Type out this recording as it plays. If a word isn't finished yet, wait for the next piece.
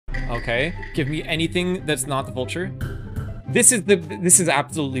Okay, give me anything that's not the vulture. This is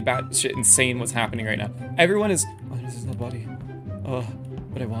absolutely batshit insane what's happening right now. Everyone is, oh, this is the body. Oh,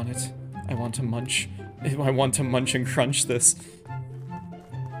 but I want it. I want to munch. I want to munch and crunch this.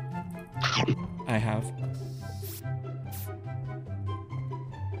 I have.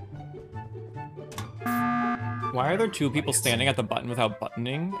 Why are there two people standing at the button without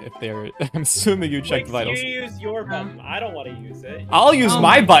buttoning? If they're, I'm assuming you checked vitals. You use your button. I don't want to use it. I'll use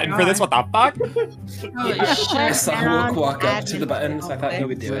my button for this. What the fuck? I saw Hulk walk up to the button, so I thought he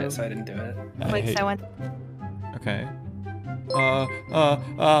would do it, so I didn't do it. Wait, so okay.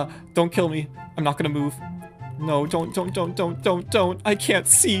 Don't kill me. I'm not gonna move. No, don't. I can't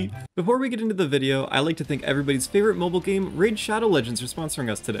see. Before we get into the video, I like to thank everybody's favorite mobile game, Raid Shadow Legends, for sponsoring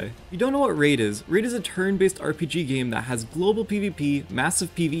us today. If you don't know what Raid is a turn-based RPG game that has global PvP,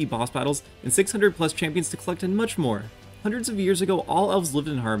 massive PvE boss battles, and 600 plus champions to collect and much more. Hundreds of years ago, all elves lived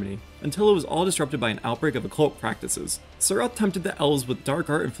in harmony, until it was all disrupted by an outbreak of occult practices. Suroth tempted the elves with dark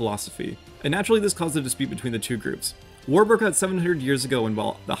art and philosophy, and naturally this caused a dispute between the two groups. War broke out 700 years ago, and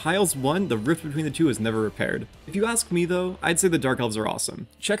while the High Elves won, the rift between the two is never repaired. If you ask me though, I'd say the Dark Elves are awesome.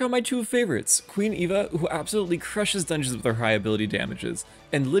 Check out my two favorites, Queen Eva, who absolutely crushes dungeons with her high ability damages,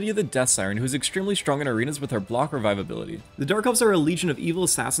 and Lydia the Death Siren, who is extremely strong in arenas with her block revive ability. The Dark Elves are a legion of evil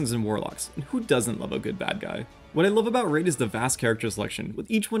assassins and warlocks, and who doesn't love a good bad guy? What I love about Raid is the vast character selection, with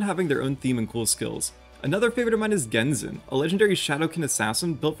each one having their own theme and cool skills. Another favorite of mine is Genzin, a legendary Shadowkin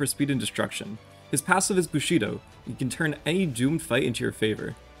assassin built for speed and destruction. His passive is Bushido. You can turn any doomed fight into your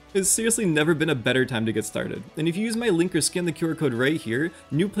favor. It's seriously never been a better time to get started. And if you use my link or scan the QR code right here,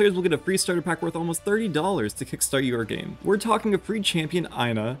 new players will get a free starter pack worth almost $30 to kickstart your game. We're talking a free champion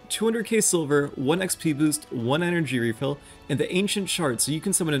Aina, 200k silver, 1 XP boost, 1 energy refill, and the ancient shard so you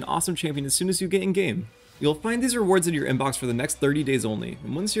can summon an awesome champion as soon as you get in game. You'll find these rewards in your inbox for the next 30 days only,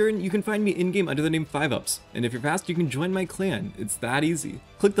 and once you're in, you can find me in-game under the name 5ups, and if you're fast, you can join my clan. It's that easy.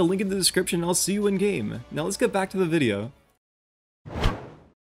 Click the link in the description and I'll see you in-game. Now let's get back to the video.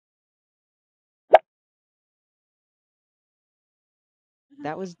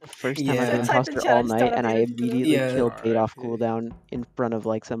 That was the first time I've been imposter all night, and I immediately killed Bait off cooldown in front of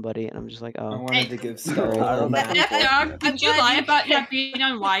like somebody, and I'm just like, oh. I wanted to give Stell Dog, did you lie about not being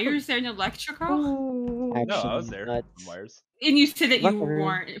on wires there in electrical? Actually, no, I was there on wires. And you said that you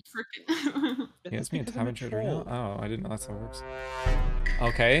weren't. Freaking. He has me in time and trade right now? Oh, I didn't know that's how it works.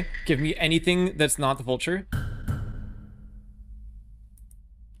 Okay, give me anything that's not the vulture.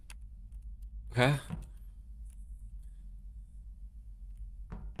 Okay.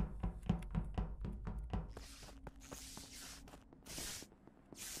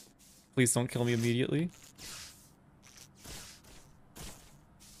 Please don't kill me immediately.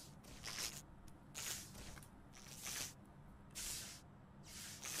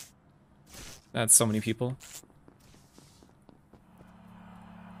 That's so many people.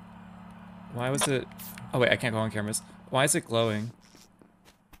 Why was it... Oh wait, I can't go on cameras. Why is it glowing?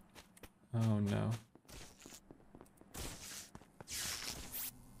 Oh no.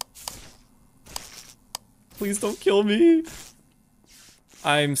 Please don't kill me!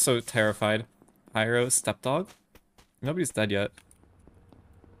 I'm so terrified. Pyro, stepdog? Nobody's dead yet.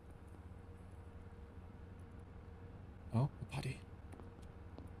 Oh, a body.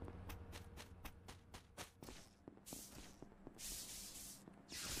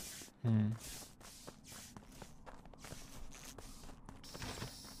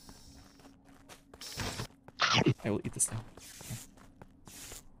 I will eat this now.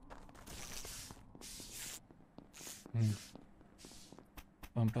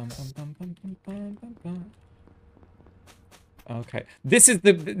 Okay, this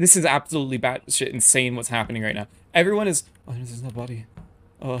is absolutely batshit insane what's happening right now. Everyone is, oh, this is the body.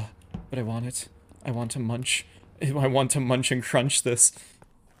 Oh, but I want it. I want to munch. I want to munch and crunch this.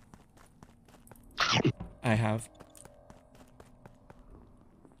 I have.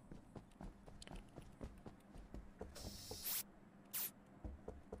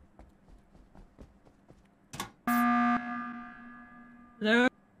 Hello?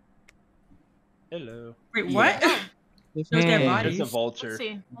 Hello. Wait, what? There's dead bodies. There's a vulture.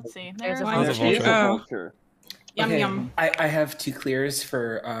 Let's see. There's a vulture. Yum okay, yum. I have two clears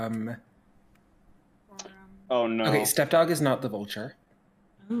for Oh no. Okay, Stepdog is not the vulture.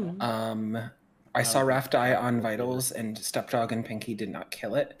 Ooh. I saw Raph die on vitals, and Stepdog and Pinkee did not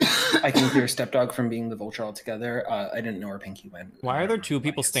kill it. I can clear Stepdog from being the vulture altogether. I didn't know where Pinkee went. Why are there two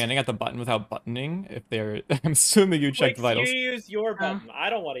people standing at the button without buttoning? If they're, I'm assuming you checked vitals. You use your button. I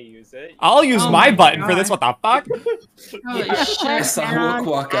don't want to use it. I'll use my button for this. What the fuck? I saw Hulk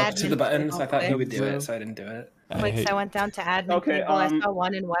walk up to the button, so I thought he would do it, so I didn't do it. I went down to admin table. I saw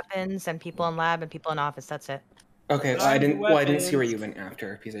one in weapons and people in lab and people in office. That's it. Okay, well, I didn't see where you went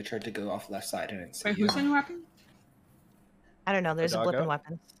after because I tried to go off left side. I didn't see. Wait, you. who's in weapons? I don't know. There's a blip in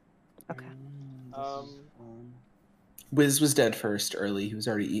weapons. Okay. Wiz was dead first early. He was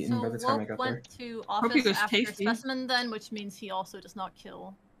already eaten by the time I got there. went to office after specimen then, which means he also does not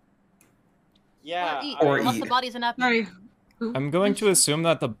kill. Yeah. Unless the body's in admin. I'm going to assume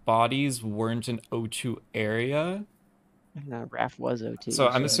that the bodies weren't in O2 area. No, Raph was O2. So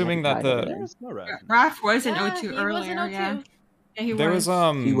I'm assuming that the Raph was in O2 he was in earlier. O2. Yeah, he there was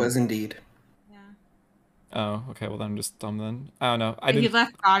He was indeed. Oh, okay. Well, then I'm just dumb then. I don't know. He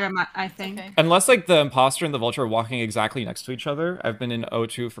left bottom, I think. Okay. Unless like the imposter and the vulture are walking exactly next to each other. I've been in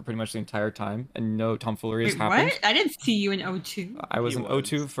O2 for pretty much the entire time, and no tomfoolery has happened. What? I didn't see you in O2. I was in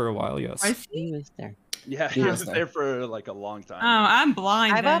O2 for a while. Yes. Was he? He was there. Yeah, he was there for like a long time. Oh, I'm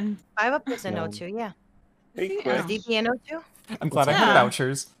blind then. Five up was in O2, yeah. Was DP in O2? I'm glad I had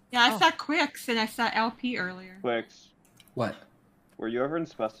vouchers. Yeah, I saw Quicks and I saw LP earlier. Quicks. What? Were you ever in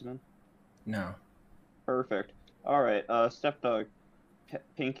specimen? No. Perfect. All right, Stepdog,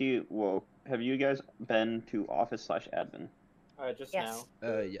 Pinkee, whoa. Have you guys been to office/admin? Just now.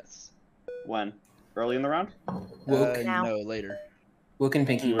 Yes. When? Early in the round? Woke No, later. Wook and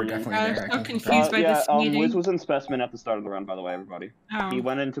Pinkee were definitely there. I'm so confused by this meeting. Wiz was in specimen at the start of the round, by the way, everybody. Oh. He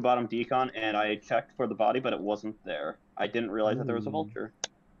went into bottom decon, and I checked for the body, but it wasn't there. I didn't realize that there was a vulture.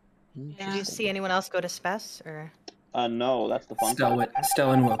 Did you see anyone else go to spec or? No, that's the fun Stell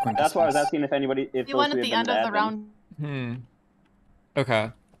and Wook went to That's why I was space. asking if You went at the end of the round.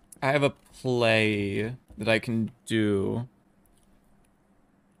 Okay. I have a play that I can do.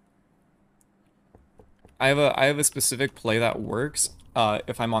 I have a specific play that works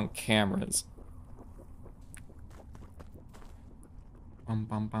if I'm on cameras.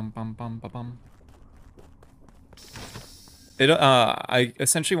 I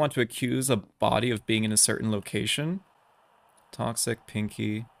essentially want to accuse a body of being in a certain location. Toxic,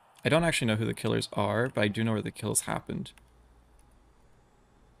 Pinkee. I don't actually know who the killers are, but I do know where the kills happened.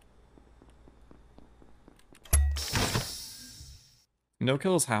 No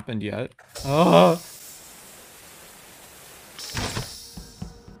kills happened yet. Oh!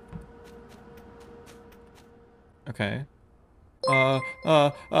 Okay.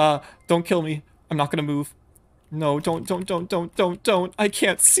 Don't kill me. I'm not gonna move. No, don't. I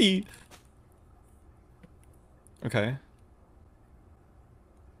can't see. Okay.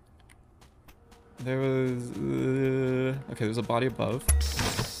 There was... okay, there's a body above.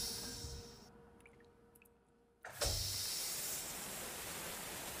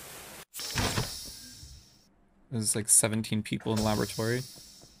 There's like 17 people in the laboratory.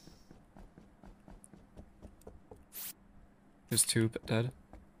 There's 2 dead.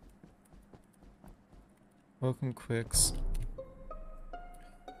 Welcome, Quicks.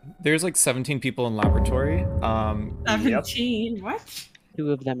 There's like 17 people in laboratory. 17? Yep. What?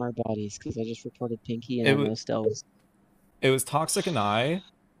 2 of them are bodies because I just reported Pinkee and I know Stell was. It was Toxic and I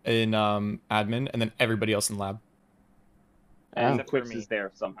in admin, and then everybody else in lab. And Quicks is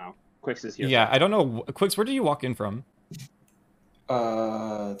there somehow. Quicks is here. Yeah, I don't know. Quicks, where did you walk in from?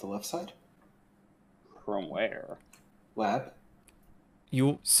 The left side. From where? Lab.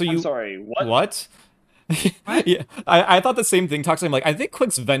 I'm sorry, what? What? Yeah, I thought the same thing. Toxic, I'm like, I think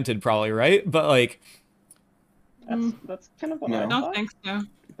Quicks vented probably, right? But like... That's kind of what I don't think so.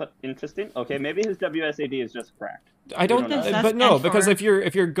 But interesting. Okay, maybe his WSAD is just cracked. I don't think, but no, because if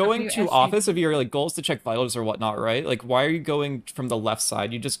you're going to office, if your like goals to check vitals or whatnot, right? Like, why are you going from the left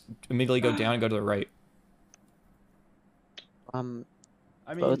side? You just immediately go down and go to the right. I mean,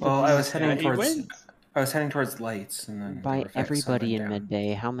 well, I was heading towards lights, and then by everybody in mid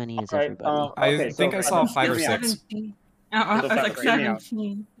bay. How many is everybody? I think I saw 5 or 6. I was like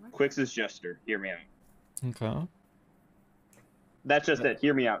 17. Quicks is Jester. Hear me out. Okay. That's just it.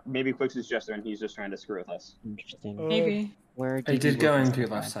 Hear me out. Maybe Quicks is Jester, and he's just trying to screw with us. Interesting. Maybe. I did go into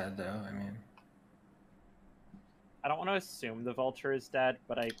left side, though. I mean, I don't want to assume the vulture is dead,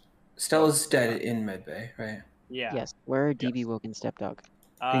 but Stella's dead in medbay, right? Yeah. Yes. Where are DB Woke and Stepdog?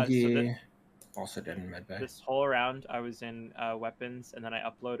 Pinkee also dead in medbay. This whole round, I was in weapons, and then I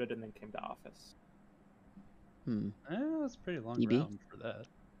uploaded, and then came to office. That's a pretty long round for that.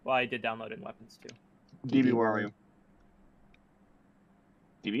 Well, I did download in weapons too. DB, where are you?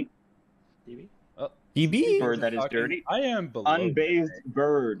 DB? DB? Oh. DB? Bird that is dirty. I am below. Unbathed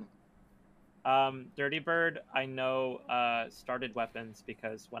bird. Dirtybird, I know, started weapons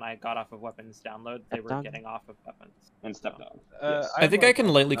because when I got off of weapons download, they were getting off of weapons. And Stepdog. I think I can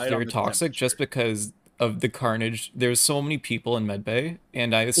lightly clear Toxic just because of the carnage. There's so many people in medbay,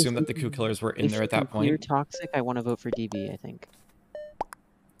 and I assume that the coup killers were in there at that point. If you're toxic, I want to vote for DB, I think.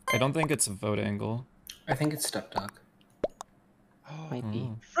 I don't think it's a vote angle. I think it's StepDog. Might be.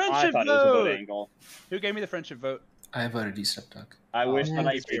 I Friendship thought it was a vote vote! angle. Who gave me the friendship vote? I voted you, StepDog. I wish that I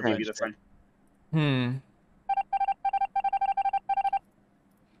nice. could give you the friend.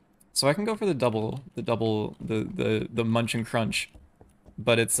 So I can go for the munch and crunch,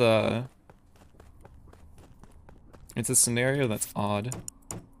 but it's a scenario that's odd.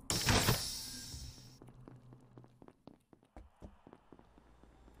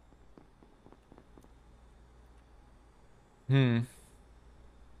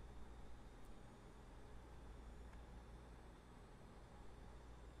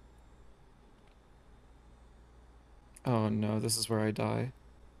 Oh no, this is where I die.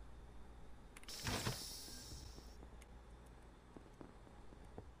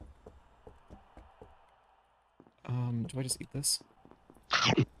 Do I just eat this?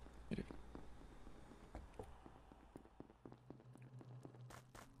 I do.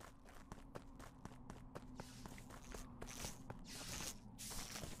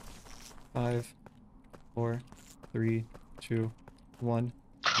 Five, 4, 3, 2, 1.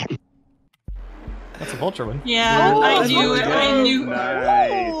 That's a vulture one. Yeah, I knew it. I knew.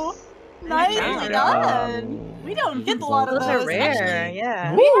 Nicely done. We don't get a lot of those. Those are rare,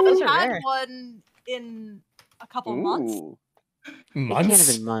 yeah. We Those haven't are had rare. one in a couple months. It can't have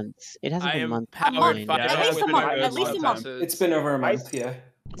been months. It hasn't been months. At least a month. At least a month. It's been over a month, yeah.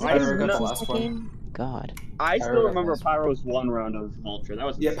 Is I it got the months last this one. game? God. I still remember Pyro's one round of Vulture. That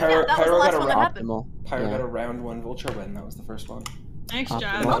was Yeah, insane. Pyro got a one that happened. Pyro Yeah. got a round 1 Vulture win. That was the first one. Nice Optimal.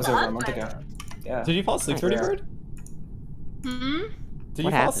 job. That was over a done, month ago. Pyro. Yeah. Did you fall asleep, Dirtybird? Did you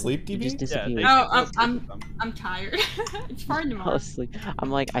What fall happened? asleep, You DB? just disappeared. Oh, I'm tired. It's far Fall tomorrow. asleep. I'm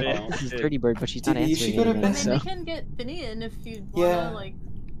like, I Yeah, think this is shit. Dirtybird, but she's not DB, you answering should go to anything, bed. I mean, so. we can get Finny in if you Yeah. wanna, like,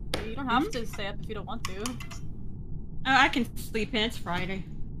 you don't have to stay up if you don't want to. Oh, I can sleep in. It's Friday.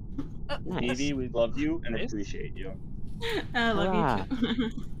 Nice. Evie, we love you and appreciate you. I love Hurrah. you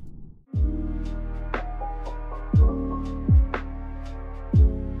too.